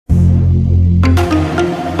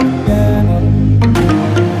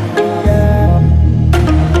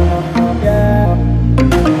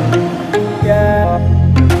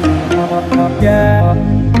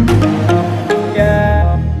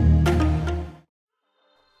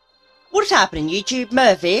What is happening YouTube?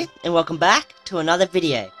 Merv here, and welcome back to another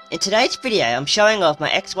video. In today's video, I'm showing off my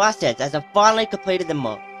XY sets as I've finally completed them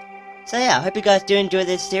all. So yeah, I hope you guys do enjoy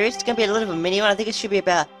this series. It's going to be a little bit of a mini one. I think it should be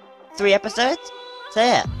about 3 episodes. So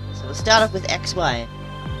yeah, so we'll start off with XY.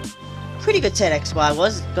 Pretty good set XY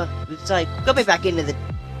was. Got me back into the...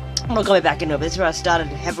 I'm not going back into it, but this is where I started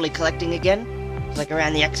heavily collecting again. It's like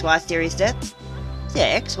around the XY series sets. So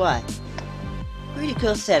yeah, XY. Pretty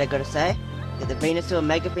cool set, I gotta say. Got the Venusaur,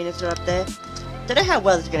 Mega Venusaur up there. Don't know how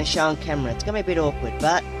well it's going to show on camera. It's going to be a bit awkward,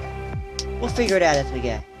 but we'll figure it out as we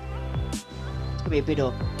go. It's going to be a bit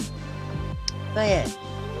awkward. But yeah.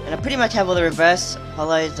 And I pretty much have all the reverse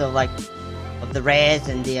holos of the rares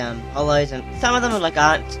and the holos, and some of them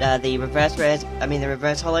aren't the reverse rares, the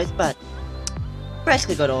reverse holos, but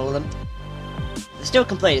basically got all of them. They're still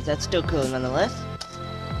completed, so that's still cool nonetheless.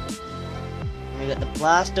 And we got the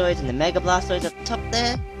Blastoise and the Mega Blastoise up the top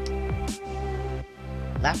there.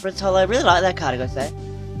 Lapras holo, really like that card, I gotta say.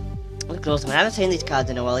 Looks awesome. I haven't seen these cards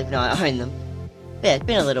in a while, even though I own them. But yeah, it's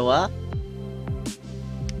been a little while.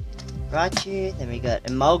 Raichu, then we got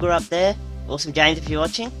Emolga up there. Awesome James if you're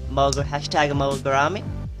watching. Emolga, hashtag Emolgarami.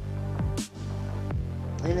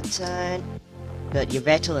 Lunatone. Got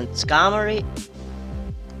Yveltal and Skarmory.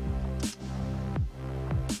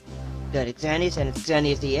 Got Xerneas and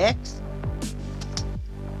Xerneas EX.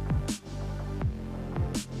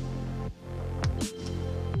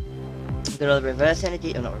 Got all the reverse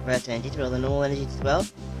energy, or not reverse energy, but all the normal energies as well.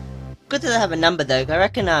 Good that they have a number though. I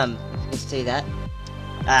reckon you can see that.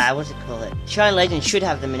 What's it called? Shine Legends should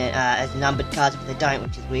have them in it as numbered cards, but they don't,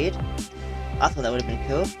 which is weird. I thought that would have been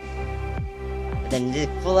cool. But then the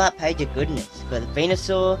full art page of goodness. Got the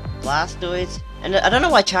Venusaur, Blastoise, and I don't know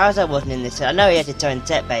why Charizard wasn't in this set. I know he has its own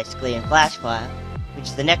set basically in Flashfire, which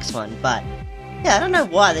is the next one, but yeah, I don't know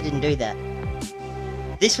why they didn't do that.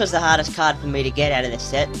 This was the hardest card for me to get out of this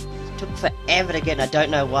set. Took forever to get, and I don't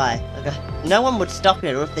know why. No one would stock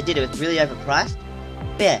it, or if they did, it was really overpriced.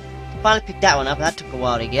 But yeah, finally picked that one up, and that took a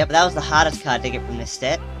while to get, but that was the hardest card to get from this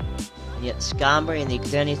set. You got the Skarmory and the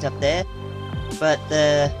Xerneas up there. But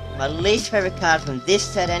my least favourite card from this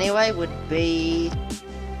set anyway would be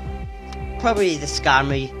probably the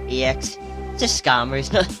Skarmory EX. It's just Skarmory,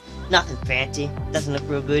 it's nothing fancy, doesn't look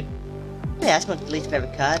real good. But yeah, that's my least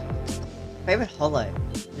favourite card. Favourite holo?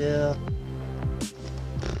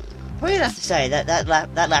 Probably gonna have to say that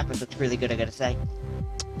Lapras looks really good, I gotta say.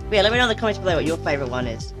 But yeah, let me know in the comments below what your favourite one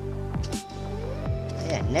is.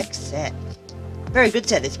 Yeah, next set. Very good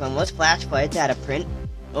set this one was. Flashfire, it's out of print.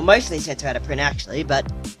 Well, most of these sets are out of print actually, but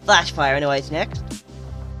Flashfire anyways next.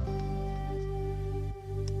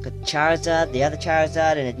 Got Charizard, the other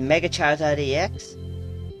Charizard, and a Mega Charizard EX.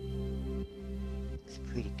 Looks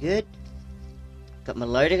pretty good. Got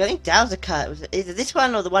Melodic. I think that was a card. Was either this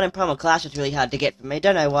one or the one in Primal Clash was really hard to get for me.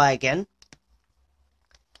 Don't know why again.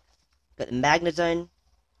 Got the Magnezone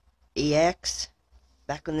EX.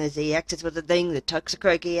 Back when there's EXs was the thing. The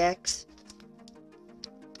Toxicroak EX.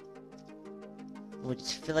 Or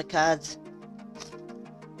just filler cards.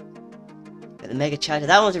 Got the Mega Charizard.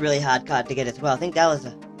 That one's a really hard card to get as well. I think that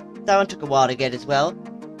one took a while to get as well.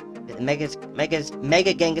 Got the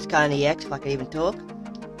Mega Genghis-Khan EX, if I can even talk.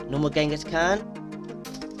 Normal Genghis-Khan.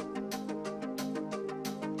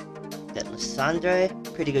 Got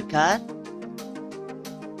Lissandre, pretty good card.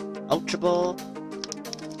 Ultra Ball.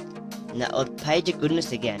 And that old page of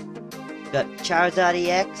goodness again. Got Charizard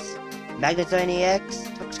EX, Magnezone EX,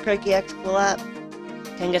 Toxicroak EX full up,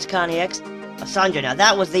 Genghis-Khan EX, Lissandre. Now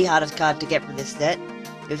that was the hardest card to get from this set.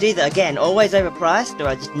 It was either, again, always overpriced,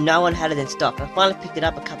 or just no one had it in stock. I finally picked it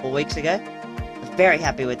up a couple weeks ago. I was very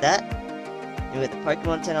happy with that. And we got the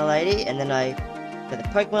Pokemon Center lady, and then I got the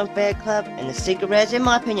Pokemon Fair Club, and the Secret Rares. In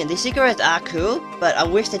my opinion, the Secret Rares are cool, but I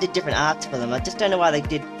wish they did different arts for them. I just don't know why they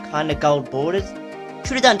did kind of gold borders.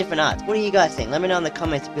 Should have done different arts. What do you guys think? Let me know in the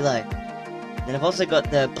comments below. Then I've also got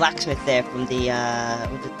the Blacksmith there from the,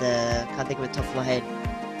 can't think of it top of my head.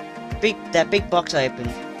 That big box I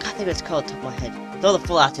opened. Can't think of what it's called top of my head. With all the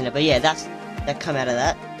full arts in it, but yeah, that come out of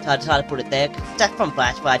that. So I decided to put it there, because that's from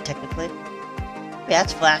Flashfire technically. But yeah,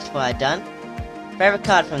 that's Flashfire done. Favorite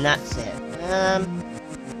card from that set.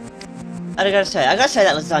 I gotta say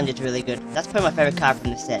that Lasagna's really good. That's probably my favorite card from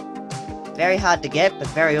the set. Very hard to get, but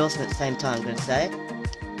very awesome at the same time, I'm gonna say.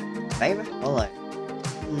 Favorite holo.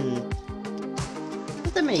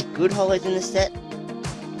 Not that many good holos in this set. I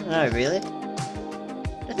don't know, really. I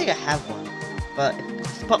don't think I have one, but if I can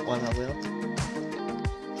spot one, I will.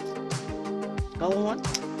 Golden one?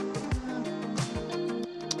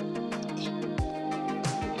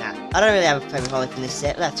 I don't really have a favourite holo from this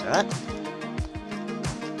set, but that's alright.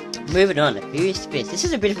 Moving on to Furious Fist. This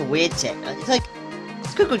is a bit of a weird set. It's like,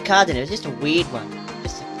 It's got good cards in it, it's just a weird one.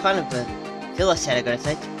 Just kind of a filler set, I gotta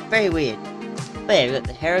say. It's very weird. But yeah, we got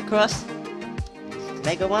the Heracross,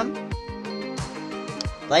 Mega one,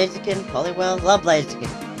 Blaziken, Poliwhirl, love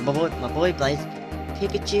Blaziken. My boy Blaziken.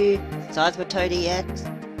 Pikachu, Seismitoad EX,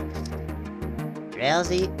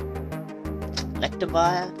 Drowsy,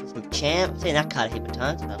 Electivire, some Champ. Seen that card a heap of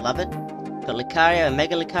times, I love it. Got Lucario and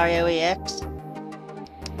Mega Lucario EX.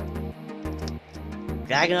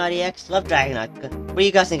 Dragonite EX, love Dragonite. What do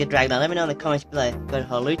you guys think of Dragonite? Let me know in the comments below. Got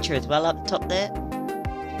Hawlucha as well up the top there.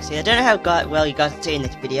 See, I don't know how well you guys can see in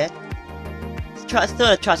this video. I thought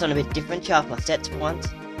I'd try something a bit different, show off my sets for once.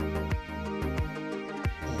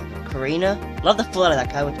 Karina, love the full art of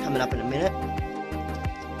that card, which is coming up in a minute.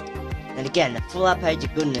 And again, the full art page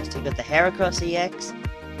of goodness. So you got the Heracross EX,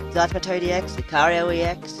 Seismitoad EX, Lucario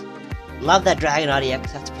EX. Love that Dragonite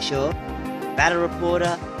EX, that's for sure. Battle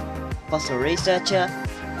Reporter, Fossil Researcher,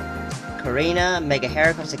 Karina, Mega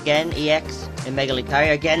Heracross again, EX, and Mega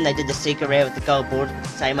Lucario again. They did the secret rare with the gold board,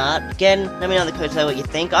 same art. Again, let me know in the comments what you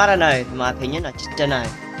think. I don't know, in my opinion, I just don't know.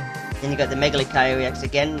 Then you got the Mega Lucario EX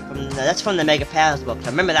again, that's from the Mega Powers box, I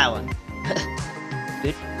remember that one.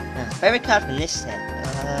 Good. Favorite card from this set?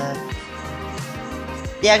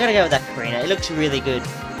 Yeah, I gotta go with that Karina, it looks really good.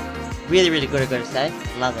 Really, really good, I gotta say.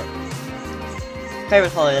 Love it.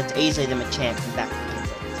 Favorite holo, that's easily the Machamp from back.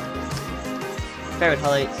 Favorite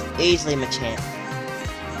holo, it's easily Machamp.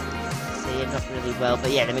 See it, not really well, but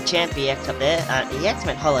yeah, the Machamp EX up there. EX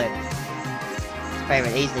meant holo.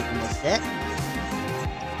 Favorite easily from this set.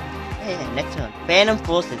 Yeah, next one. Phantom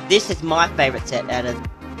Forces. This is my favorite set out of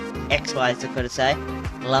XY's, I've got to say.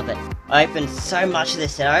 Love it. I opened so much of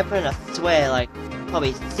this set. I opened, I swear, like,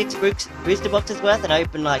 probably 6 booster boxes worth, and I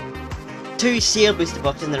opened, like, 2 sealed booster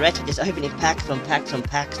boxes, and the rest are just opening packs on packs on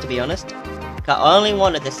packs, to be honest. I only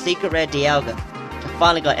wanted the secret rare Dialga, which I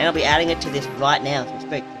finally got, and I'll be adding it to this right now. So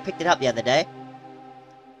I picked it up the other day.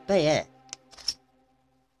 But yeah.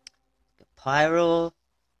 Pyro,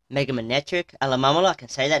 Mega Manectric, Alamamala, I can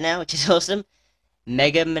say that now, which is awesome.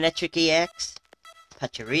 Mega Manectric EX,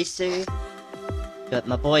 Pachirisu. Got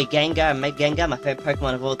my boy Gengar and Mega Gengar, my favorite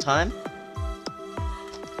Pokemon of all time.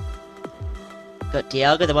 Got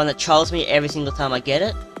Dialga, the one that trolls me every single time I get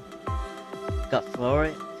it. Got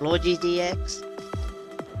Florges EX.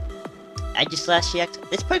 Aegislash EX.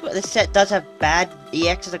 This set does have bad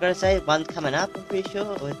EXs, I gotta say. One's coming up, I'm pretty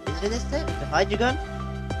sure. Or is it this set? The Hydreigon?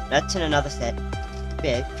 That's in another set.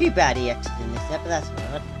 Yeah, a few bad EXs in this set, but that's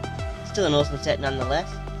alright. Still an awesome set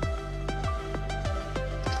nonetheless.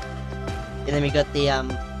 And then we got the,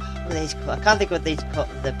 what are these called? I can't think what these are called.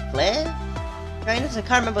 The Flare Trainers? I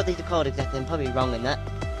can't remember what these are called exactly. I'm probably wrong in that.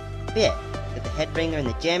 But yeah, got the Head Ringer and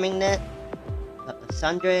the Jamming Net. Got the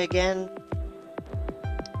Sundray again.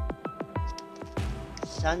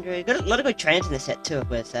 Sundray. Got a lot of good trainers in this set too, I've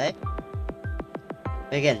got to say.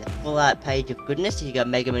 But again, the full art page of goodness. You got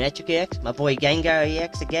Mega Manectric EX, my boy Gengar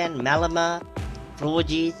EX again, Malamar,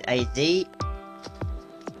 Florges, AZ.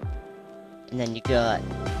 And then you got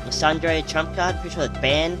the Sundray Trump card, pretty sure it's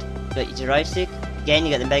banned. You got your Jurassic. Again,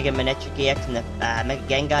 you got the Mega Manectric EX and the Mega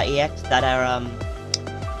Gengar EX that are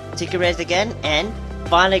secret rares again. And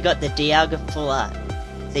finally got the Dialga full art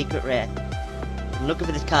secret rare. I'm looking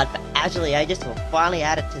for this card for absolutely ages, so we'll finally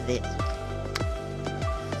add it to this.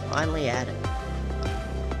 Finally add it.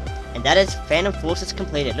 And that is Phantom Forces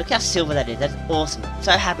completed. Look how silver that is. That's awesome. I'm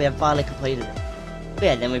so happy I finally completed it. But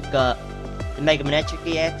yeah, then we've got the Mega Manectric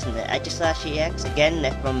EX and the Aegislash EX. Again,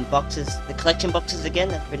 they're from boxes, the collection boxes again.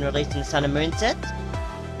 They've been released in the Sun and Moon sets.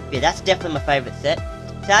 But yeah, that's definitely my favourite set.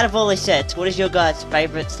 So out of all these sets, what is your guys'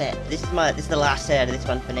 favourite set? This is the last set out of this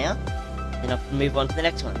one for now. And I'll move on to the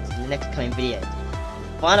next ones in the next coming videos.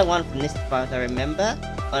 The final one from this, as far as I remember,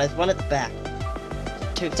 there's one at the back.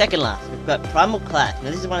 Second last, we've got Primal Clash.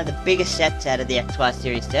 Now this is one of the biggest sets out of the XY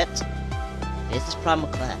series sets. This is Primal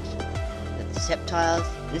Clash. Got the Sceptiles.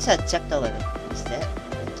 And this has Sceptile in it. This set.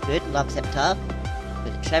 It's good. Love Sceptile.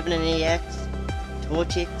 Got the Trevenant EX.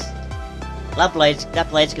 Torchic. Love Blades. That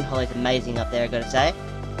Blaziken Holo is amazing up there, I gotta say.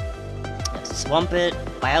 Got Swampert.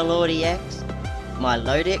 Wailord EX.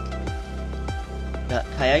 Milotic. Got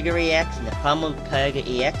Kyogre EX and the Primal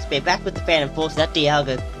Kyogre EX. We're back with the Phantom Force. That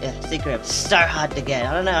Dialga secret was so hard to get.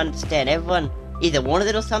 I don't know, I understand. Everyone either wanted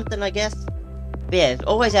it or something, I guess. But yeah, it's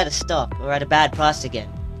always out of stock or at a bad price again.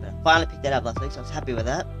 But I finally picked that up last week, so I was happy with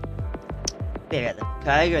that. But yeah, the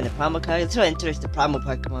Kyogre and the Primal Kyogre. That's what introduced the Primal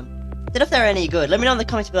Pokemon. I don't know if they were any good. Let me know in the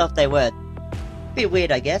comments below if they were. Bit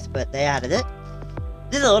weird, I guess, but they added it.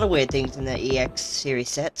 There's a lot of weird things in the EX series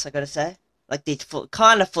sets, I gotta say. Like these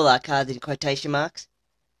kind of full art cards in quotation marks.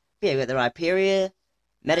 But yeah, we got the Rhyperior,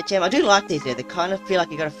 Metacham. I do like these though. They kind of feel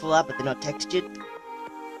like you got a full art, but they're not textured.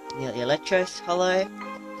 You got the Electros Holo.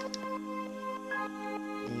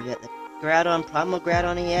 Then you got the Groudon, Primal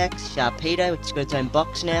Groudon EX, Sharpedo, which has got its own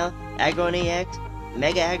box now, Aggron EX,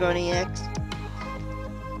 Mega Aggron EX,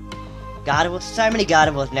 Gardevoir, so many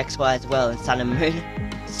Gardevoirs in XY as well in Sun and Moon.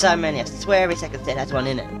 So many, I swear every second set has one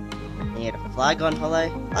in it. Then you got a Flygon Holo.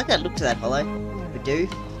 I like that look to that Holo. We do.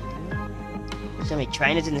 So many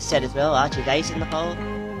trainers in the set as well. Archie's Ace in the hole.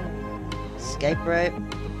 Escape Rope.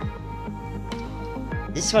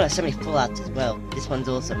 This one has so many full arts as well. This one's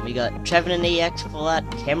awesome. We got Trevenant EX full art,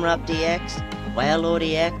 Camerupt EX, Wailord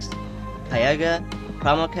EX, Kyogre,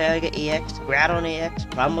 Primal Kyogre EX, Groudon EX,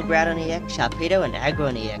 Primal Groudon EX, Sharpedo, and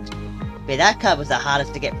Aggron EX. But that card was the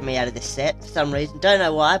hardest to get for me out of this set for some reason. Don't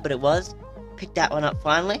know why, but it was. Picked that one up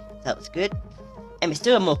finally. That was good. And we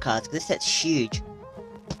still have more cards because this set's huge.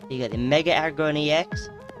 You got the Mega Aggron EX,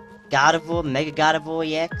 Gardevoir, Mega Gardevoir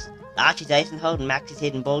EX, Archie's Ace and Hold, and Max's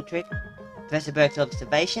Hidden Ball Trick, Professor Burke's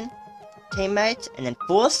Observation, Teammates, and then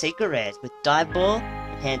 4 Secret Rares with Dive Ball,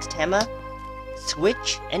 Enhanced Hammer,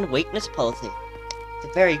 Switch, and Weakness Policy. It's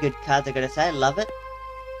a very good card, I gotta say. I love it.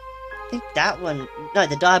 I think that one... No,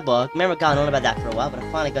 the Dive Ball. I remember going on about that for a while, but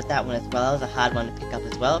I finally got that one as well. That was a hard one to pick up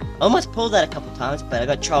as well. I almost pulled that a couple times, but I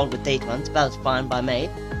got trolled with these ones, but that was fine by me.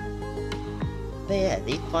 But yeah,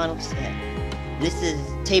 the final set. This is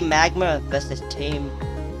Team Magma versus Team...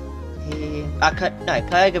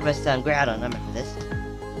 Kyogre versus Groudon, I remember this.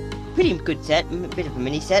 Pretty good set, a bit of a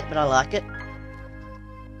mini set, but I like it.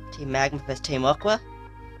 Team Magma versus Team Aqua.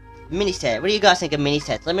 Mini set, what do you guys think of mini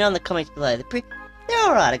sets? Let me know in the comments below. They're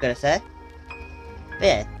alright, I gotta say. But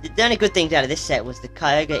yeah, the only good things out of this set was the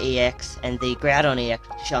Kyogre EX and the Groudon EX,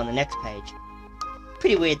 which is shown on the next page.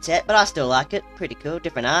 Pretty weird set, but I still like it. Pretty cool,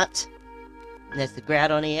 different arts. And there's the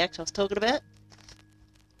Groudon EX I was talking about.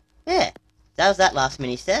 Yeah, that was that last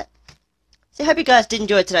mini set. So I hope you guys did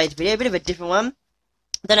enjoy today's video, a bit of a different one.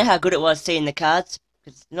 I don't know how good it was seeing the cards,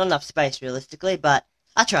 because not enough space realistically, but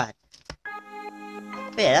I tried.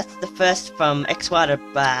 But yeah, that's the first from XY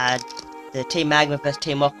to the Team Magma vs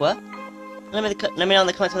Team Aqua. Let me know in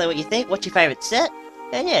the comments below what you think, what's your favourite set,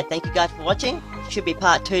 and yeah, thank you guys for watching. Should be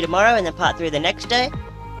part 2 tomorrow, and then part 3 the next day,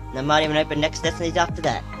 and I might even open next Destinies after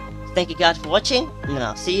that. So thank you guys for watching, and then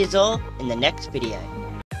I'll see you all in the next video.